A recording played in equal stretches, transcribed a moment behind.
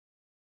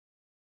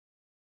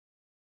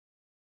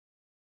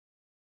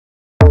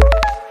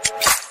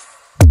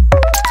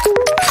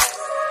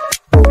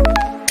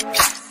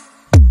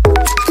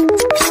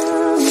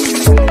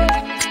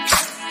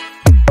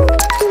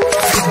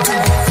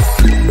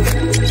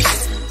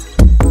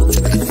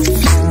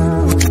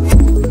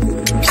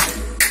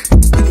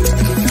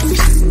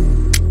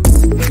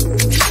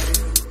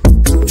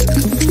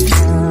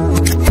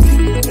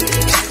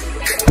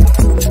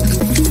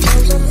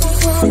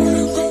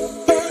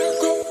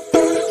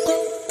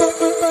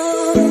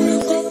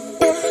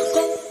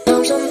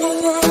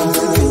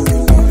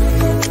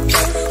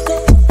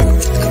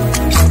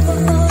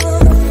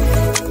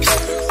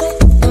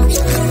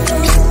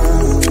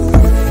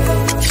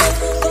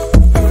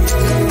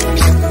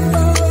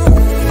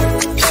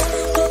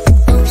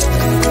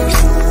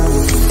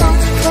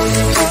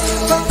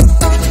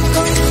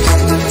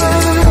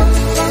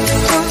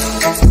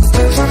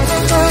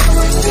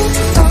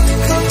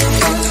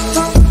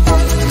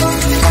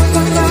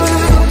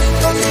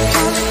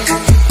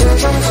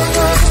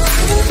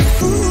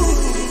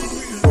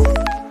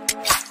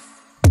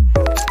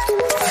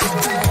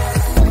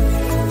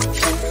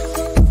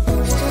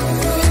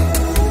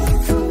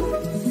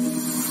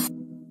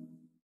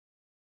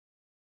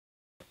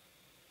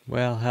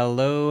Well,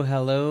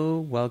 hello.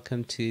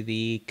 Welcome to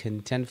the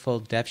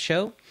Contentful Dev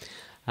Show.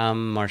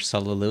 I'm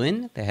Marcelo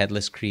Lewin, the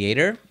Headless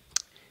Creator.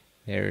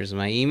 There's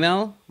my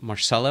email,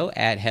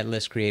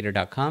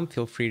 marcelo@headlesscreator.com.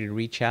 Feel free to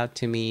reach out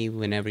to me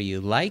whenever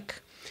you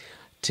like.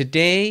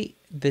 Today,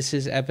 this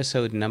is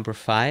episode number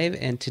 5,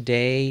 and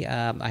today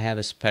I have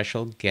a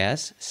special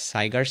guest.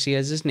 Cyril Garcia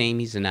is his name.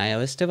 He's an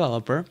iOS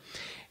developer,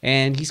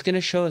 and he's going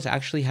to show us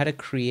actually how to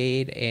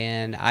create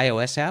an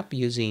iOS app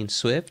using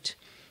Swift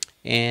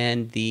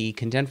and the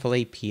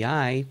Contentful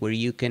API, where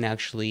you can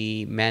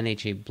actually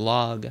manage a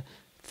blog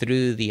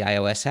through the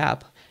iOS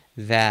app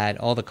that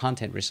all the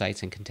content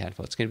resides in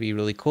Contentful. It's going to be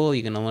really cool.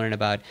 You're going to learn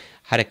about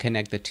how to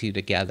connect the two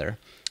together.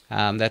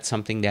 That's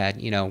something that,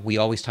 we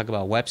always talk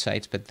about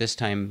websites, but this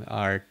time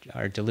our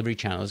delivery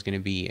channel is going to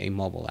be a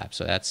mobile app.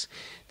 So that's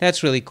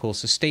really cool.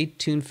 So stay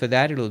tuned for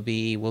that.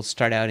 We'll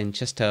start out in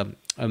just a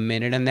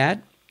minute on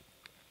that.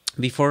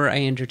 Before I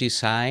introduce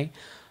Sai,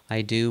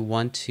 I do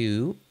want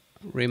to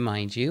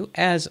remind you,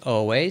 as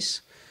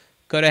always,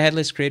 go to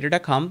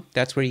headlesscreator.com.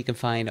 That's where you can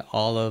find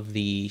all of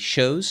the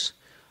shows,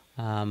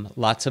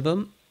 lots of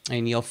them,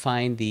 and you'll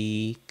find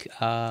the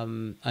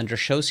under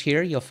shows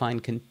here, you'll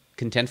find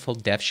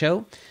Contentful Dev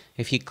Show.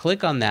 If you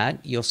click on that,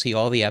 you'll see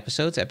all the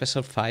episodes.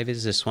 Episode 5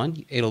 is this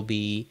one. It'll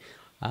be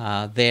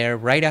there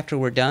right after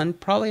we're done,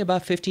 probably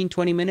about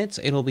 15-20 minutes.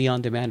 It'll be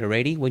on demand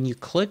already. When you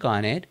click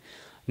on it,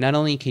 not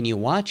only can you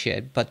watch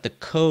it, but the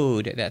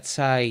code that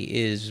Sai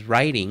is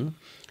writing,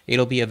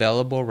 it'll be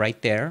available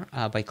right there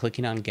by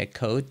clicking on Get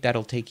Code.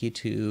 That'll take you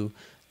to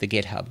the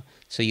GitHub.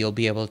 So you'll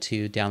be able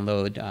to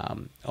download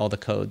all the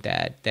code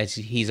that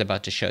he's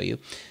about to show you.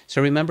 So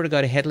remember to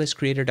go to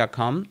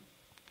headlesscreator.com,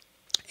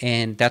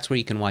 and that's where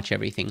you can watch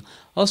everything.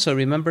 Also,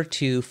 remember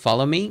to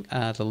follow me.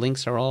 The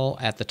links are all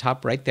at the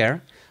top right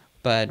there,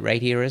 but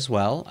right here as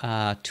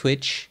well.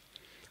 Twitch,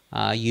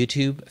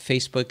 YouTube,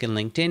 Facebook, and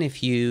LinkedIn.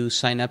 If you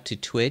sign up to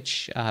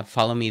Twitch,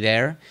 follow me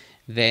there,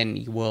 then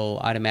you'll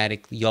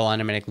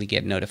automatically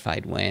get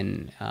notified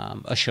when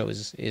a show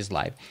is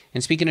live.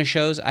 And speaking of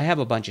shows, I have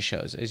a bunch of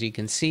shows, as you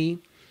can see.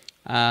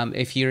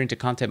 If you're into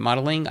content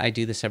modeling, I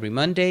do this every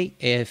Monday.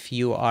 If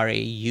you are a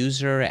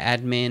user,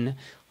 admin,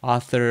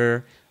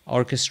 author,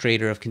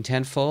 orchestrator of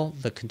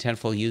Contentful, the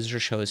Contentful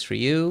user show is for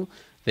you.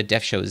 The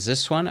dev show is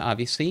this one,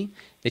 obviously.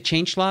 The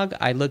changelog,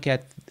 I look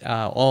at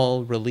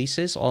all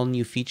releases, all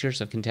new features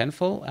of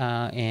Contentful,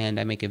 and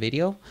I make a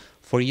video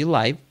for you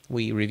live.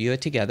 We review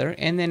it together.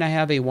 And then I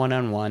have a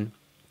one-on-one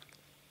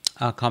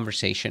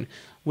conversation,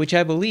 which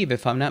I believe,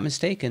 if I'm not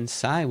mistaken,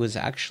 Sai was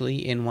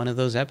actually in one of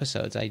those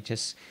episodes.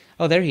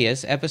 Oh, there he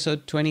is,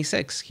 episode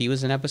 26. He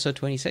was in episode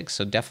 26,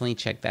 so definitely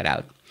check that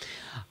out.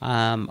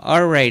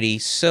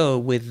 Alrighty, so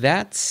with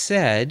that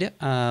said,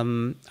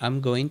 I'm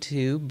going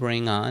to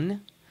bring on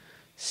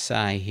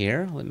Sai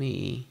here. Let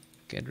me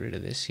get rid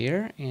of this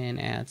here and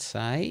add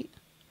Sai.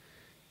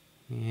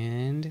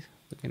 And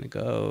we're going to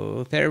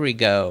go, there we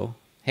go.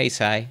 Hey,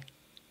 Sai.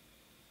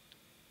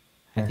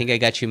 I think I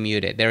got you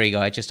muted. There we go.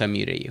 I just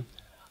unmuted you.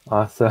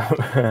 Awesome.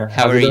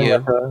 How are you?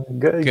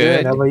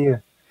 Good. How about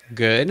you?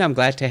 Good. I'm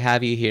glad to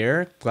have you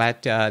here.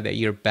 Glad that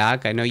you're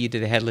back. I know you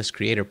did the Headless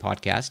Creator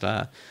podcast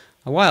a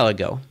while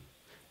ago,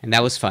 and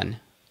that was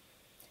fun.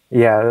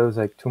 Yeah, it was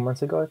like 2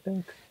 months ago, I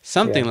think.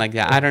 Something like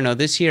that. I don't know.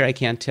 This year, I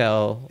can't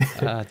tell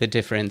the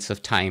difference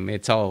of time.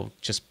 It's all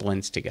just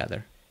blends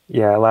together.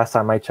 Yeah, last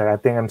time I checked, I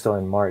think I'm still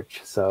in March.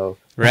 So.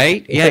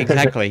 Right? Yeah,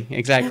 exactly.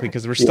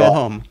 Because we're still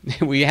home.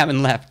 We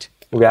haven't left.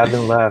 We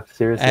haven't left.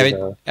 Seriously,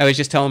 I was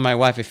just telling my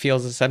wife,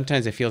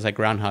 sometimes it feels like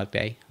Groundhog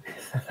Day.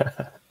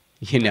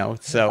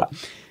 So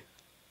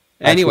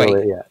anyway.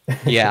 Absolutely, yeah.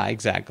 Yeah,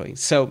 exactly.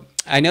 So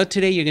I know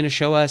today you're going to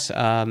show us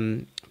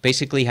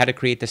basically how to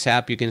create this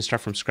app. You're going to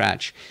start from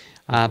scratch.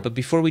 But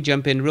before we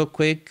jump in real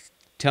quick,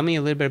 tell me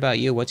a little bit about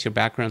you. What's your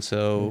background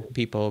so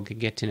people can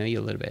get to know you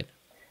a little bit?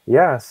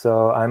 Yeah,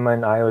 so I'm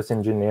an iOS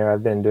engineer.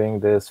 I've been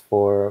doing this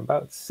for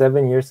about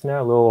 7 years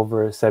now, a little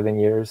over 7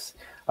 years.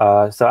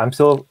 So I'm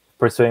still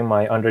pursuing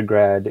my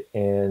undergrad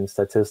in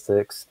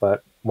statistics,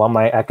 but while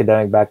my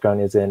academic background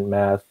is in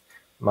math,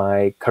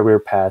 my career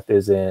path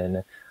is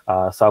in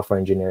software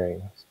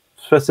engineering,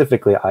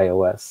 specifically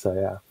iOS. So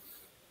yeah,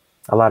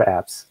 a lot of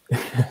apps.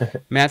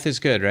 Math is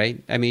good, right?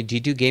 I mean, do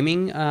you do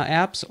gaming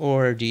apps,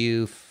 or do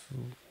you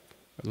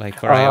like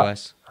for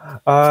iOS?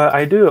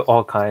 I do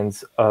all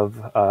kinds of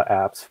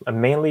apps.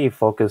 I'm mainly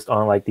focused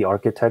on like the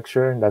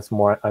architecture.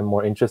 I'm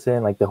more interested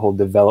in, like the whole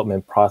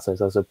development process,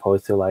 as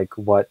opposed to like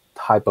what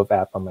type of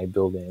app am I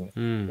building.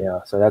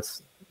 Yeah, so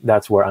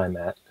that's where I'm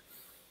at.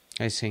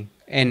 I see.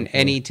 And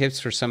any tips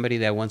for somebody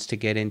that wants to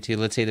get into,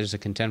 let's say there's a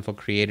Contentful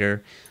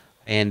creator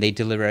and they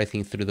deliver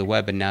everything through the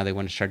web, and now they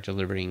want to start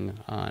delivering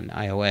on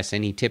iOS.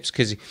 Any tips?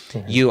 Because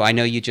I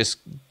know you just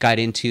got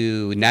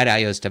into not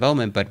iOS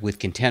development, but with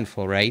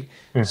Contentful, right?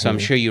 So I'm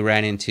sure you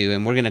ran into,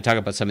 and we're going to talk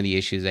about some of the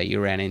issues that you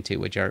ran into,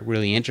 which are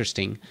really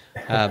interesting.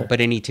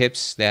 But any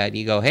tips that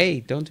you go, hey,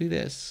 don't do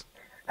this?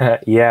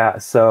 Yeah,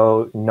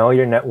 so know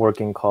your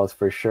networking calls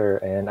for sure.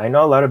 And I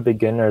know a lot of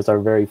beginners are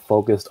very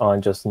focused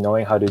on just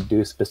knowing how to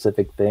do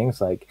specific things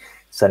like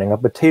setting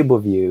up a table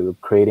view,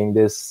 creating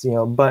this,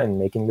 button,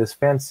 making this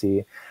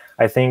fancy.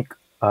 I think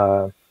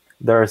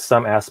there are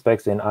some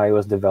aspects in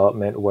iOS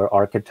development where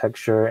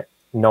architecture,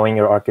 knowing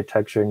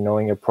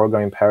your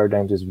programming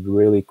paradigms is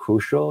really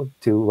crucial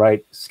to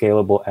write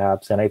scalable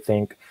apps. And I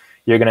think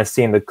you're going to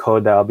see in the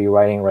code that I'll be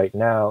writing right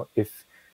now, if